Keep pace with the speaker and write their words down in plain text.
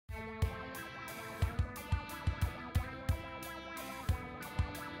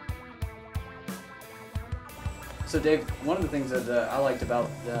So Dave, one of the things that I liked about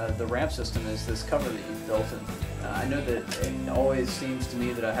the ramp system is this cover that you've built, and I know that it always seems to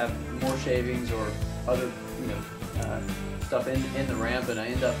me that I have more shavings or other stuff in the ramp, and I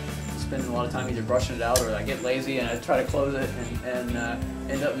end up spending a lot of time either brushing it out or I get lazy and I try to close it and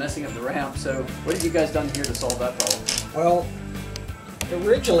end up messing up the ramp. So what have you guys done here to solve that problem? Well,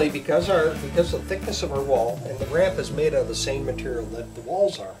 originally because of the thickness of our wall, and the ramp is made out of the same material that the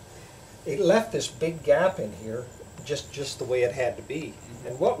walls are, it left this big gap in here just the way it had to be.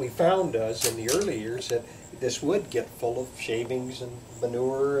 And what we found is in the early years that this would get full of shavings and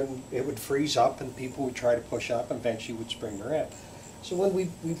manure, and it would freeze up and people would try to push up and eventually would spring the ramp. So when we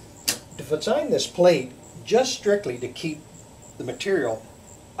designed this plate just strictly to keep the material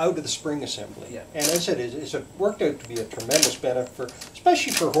out of the spring assembly. Yeah. And as it worked out to be a tremendous benefit,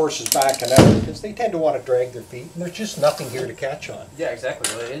 especially for horses backing out, because they tend to want to drag their feet, and there's just nothing here to catch on. Yeah,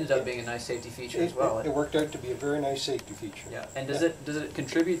 exactly. Well, it ended up being a nice safety feature as well. It worked out to be a very nice safety feature. Yeah. And does it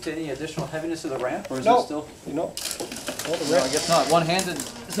contribute to any additional heaviness of the ramp, or is No. it still? No, I guess not. One-handed,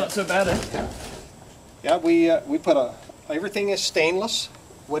 it's not so bad. Yeah, we put everything is stainless.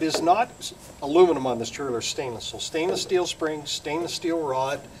 What is not aluminum on this trailer is stainless. So stainless steel springs, stainless steel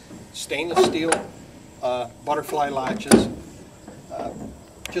rod, stainless steel butterfly latches.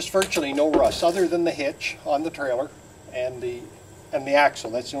 Just virtually no rust other than the hitch on the trailer and the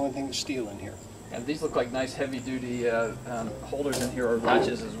axle. That's the only thing that's steel in here. And these look like nice heavy-duty holders in here, or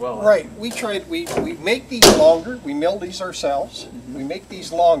latches as well. Right. We make these longer. We mill these ourselves. Mm-hmm. We make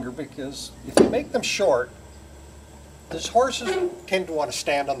these longer because if you make them short, these horses tend to want to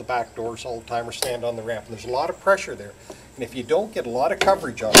stand on the back doors all the time or stand on the ramp. And there's a lot of pressure there. And if you don't get a lot of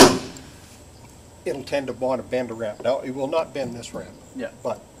coverage on it, it'll tend to want to bend a ramp. Now, it will not bend this ramp. Yeah.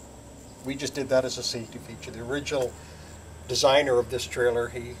 But we just did that as a safety feature. The original designer of this trailer,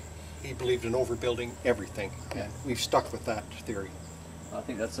 he believed in overbuilding everything. And we've stuck with that theory. I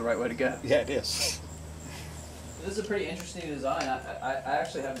think that's the right way to go. Yeah, it is. This is a pretty interesting design. I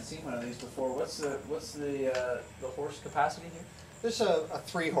actually haven't seen one of these before. What's the horse capacity here? This is a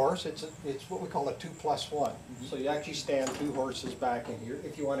 3-horse. It's what we call a 2+1. Mm-hmm. So you actually stand 2 horses back in here.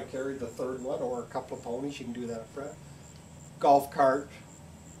 If you want to carry the third one or a couple of ponies, you can do that up front. Golf cart,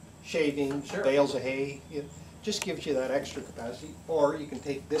 shaving, Sure. bales of hay. It just gives you that extra capacity. Or you can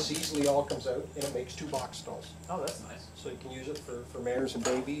take this easily, all comes out, and it makes 2 box stalls. Oh, that's nice. So you can use it for mares and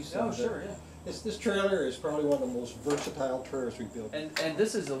babies. Oh, and, sure, yeah. This trailer is probably one of the most versatile trailers we built. And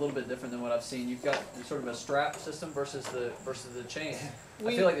this is a little bit different than what I've seen. You've got sort of a strap system versus the chain.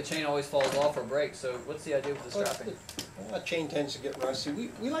 I feel like the chain always falls off or breaks. So what's the idea with the strapping? The chain tends to get rusty.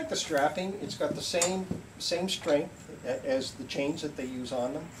 We like the strapping. It's got the same strength as the chains that they use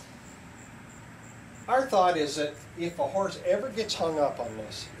on them. Our thought is that if a horse ever gets hung up on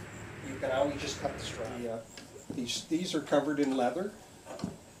this, you can always just cut the strap. These are covered in leather.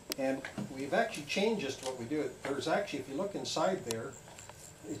 And we've actually changed just what we do. There's actually, if you look inside there,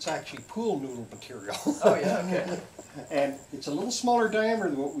 it's actually pool noodle material. Oh yeah, okay. And it's a little smaller diameter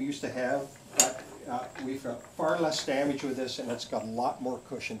than what we used to have, but we've got far less damage with this, and it's got a lot more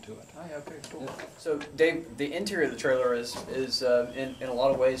cushion to it. Oh yeah, okay, cool. So Dave, the interior of the trailer is in a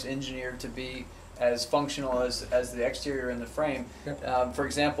lot of ways engineered to be as functional as the exterior and the frame. Yep. For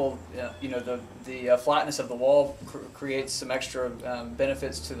example, the flatness of the wall creates some extra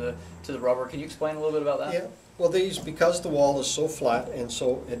benefits to the rubber. Can you explain a little bit about that? Yeah. Well, because the wall is so flat and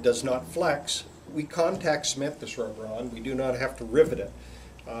so it does not flex, we contact cement this rubber on. We do not have to rivet it.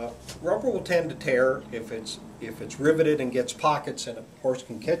 Rubber will tend to tear if it's riveted and gets pockets, and a horse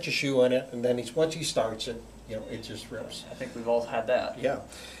can catch a shoe in it, and then once he starts it, it just rips. I think we've all had that.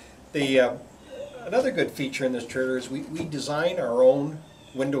 Yeah. Another good feature in this trailer is we design our own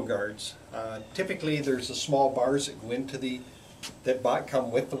window guards. Typically, there's the small bars that go into that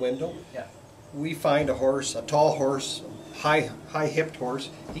come with the window. Yeah. We find a horse, a tall horse, high-hipped horse,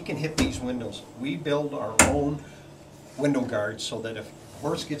 he can hit these windows. We build our own window guards so that if a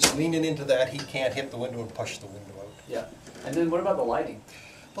horse gets leaning into that, he can't hit the window and push the window out. Yeah. And then what about the lighting?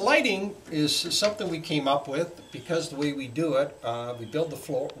 The lighting is something we came up with because the way we do it, we build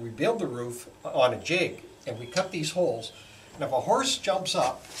the roof on a jig, and we cut these holes. And if a horse jumps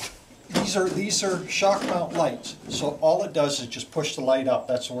up, these are shock mount lights. So all it does is just push the light up.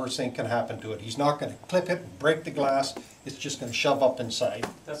 That's the worst thing can happen to it. He's not going to clip it and break the glass. It's just going to shove up inside.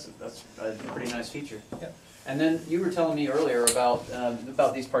 That's a pretty nice feature. Yeah. And then you were telling me earlier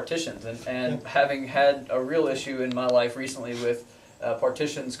about these partitions, and having had a real issue in my life recently with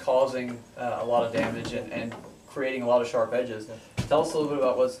partitions causing a lot of damage and creating a lot of sharp edges. Tell us a little bit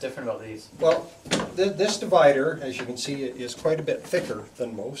about what's different about these. Well, this divider, as you can see, is quite a bit thicker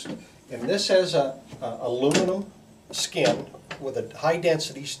than most. And this has a aluminum skin with a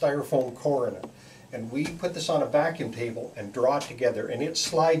high-density styrofoam core in it. And we put this on a vacuum table and draw it together, and it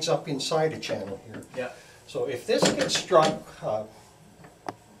slides up inside a channel here. Yeah. So if this gets struck,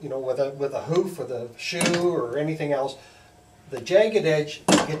 you know, with a hoof, with a shoe, or anything else, the jagged edge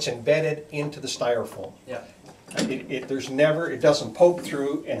gets embedded into the styrofoam. Yeah. It doesn't poke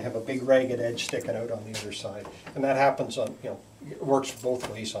through and have a big ragged edge sticking out on the other side. And that happens on, you know, it works both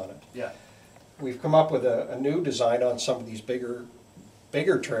ways on it. Yeah. We've come up with a new design on some of these bigger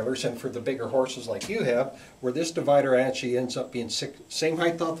trailers, and for the bigger horses like you have, where this divider actually ends up being same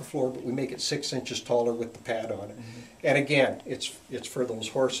height off the floor, but we make it 6 inches taller with the pad on it. And again, it's for those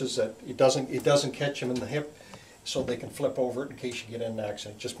horses that it doesn't catch them in the hip, so they can flip over it in case you get in an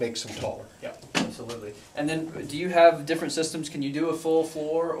accident. It just makes them taller. Yeah, absolutely. And then, do you have different systems? Can you do a full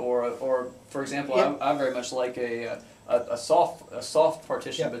floor, or for example, Yeah. I very much like a soft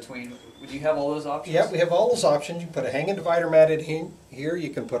partition Yeah. between. Do you have all those options? Yeah, we have all those options. You can put a hanging divider mat in here. You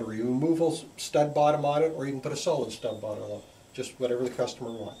can put a removable stud bottom on it, or you can put a solid stud bottom on it. Just whatever the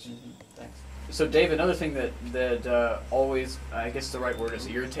customer wants. Thanks. So Dave, another thing that always, I guess the right word is,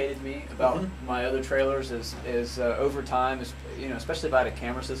 irritated me about my other trailers is over time, you know, especially if I had a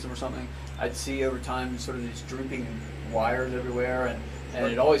camera system or something, I'd see over time sort of these drooping wires everywhere, and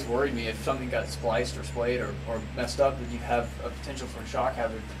it always worried me if something got spliced or splayed or messed up, that you have a potential for a shock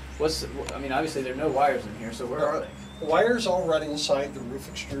hazard. I mean, obviously there are no wires in here, so where are they? The wires all run inside the roof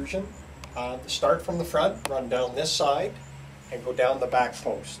extrusion. Start from the front, run down this side, and go down the back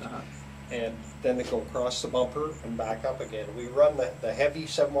post. And then they go across the bumper and back up again. We run the heavy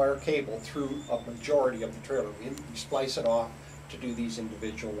 7-wire cable through a majority of the trailer. We splice it off to do these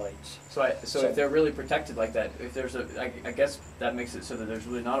individual lights. So if they're really protected like that, if there's I guess that makes it so that there's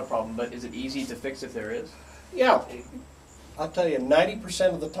really not a problem, but is it easy to fix if there is? Yeah, I'll tell you,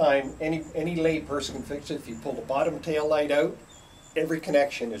 90% of the time, any lay person can fix it. If you pull the bottom tail light out, every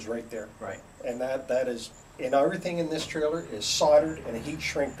connection is right there. Right. And that is, and everything in this trailer is soldered and heat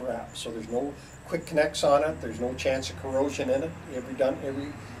shrink wrapped. So there's no quick connects on it. There's no chance of corrosion in it. Every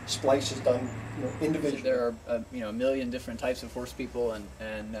splice is done, you know, individually. So there are you know, a million different types of horse people,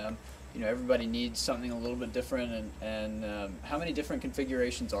 and you know, everybody needs something a little bit different. And how many different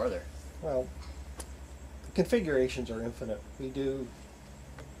configurations are there? Well, the configurations are infinite. We do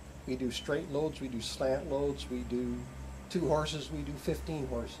straight loads. We do slant loads. We do 2 horses, we do 15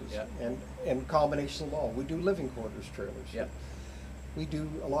 horses, yeah. and combination of all. We do living quarters trailers. Yeah. We do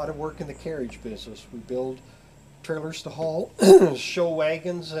a lot of work in the carriage business. We build trailers to haul show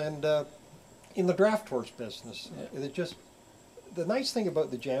wagons, and in the draft horse business. Yeah. The nice thing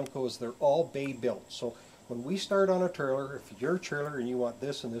about the Jamco is they're all bay built. So when we start on a trailer, if you're a trailer and you want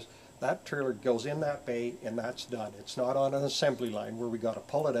this and this, that trailer goes in that bay and that's done. It's not on an assembly line where we got to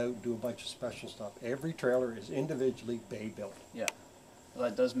pull it out and do a bunch of special stuff. Every trailer is individually bay built. Yeah. Well,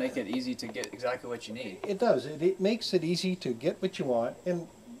 that does make it easy to get exactly what you need. It does. It makes it easy to get what you want, and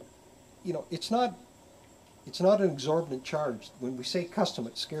you know, it's not an exorbitant charge. When we say custom,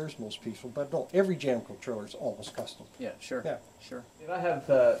 it scares most people, but no, every Jamco trailer is almost custom. Yeah, sure. Yeah, sure. I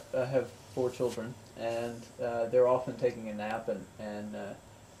have 4 children, and they're often taking a nap, and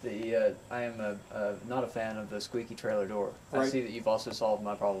I am not a fan of the squeaky trailer door. Right. I see that you've also solved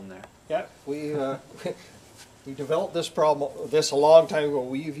my problem there. Yeah, we developed this a long time ago.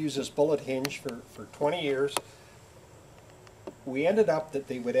 We've used this bullet hinge for 20 years. We ended up that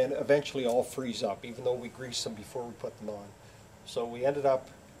they would eventually all freeze up, even though we greased them before we put them on. So we ended up,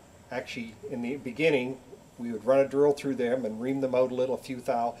 actually, in the beginning, we would run a drill through them and ream them out a few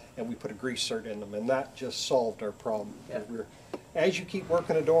thou, and we put a grease cert in them, and that just solved our problem. Yeah. As you keep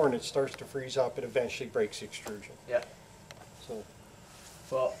working a door and it starts to freeze up, it eventually breaks the extrusion. Yeah. So.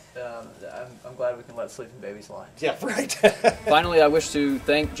 Well, I'm glad we can let sleeping babies lie. Yeah, right. Finally, I wish to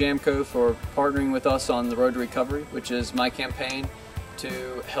thank Jamco for partnering with us on the Road to Recovery, which is my campaign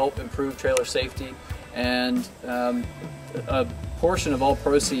to help improve trailer safety, and a portion of all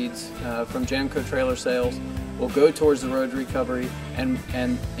proceeds from Jamco Trailer sales will go towards the Road to Recovery, and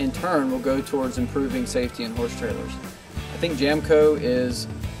in turn will go towards improving safety in horse trailers. I think Jamco is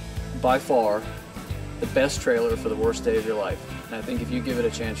by far the best trailer for the worst day of your life. And I think if you give it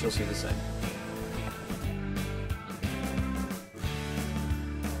a chance, you'll see the same.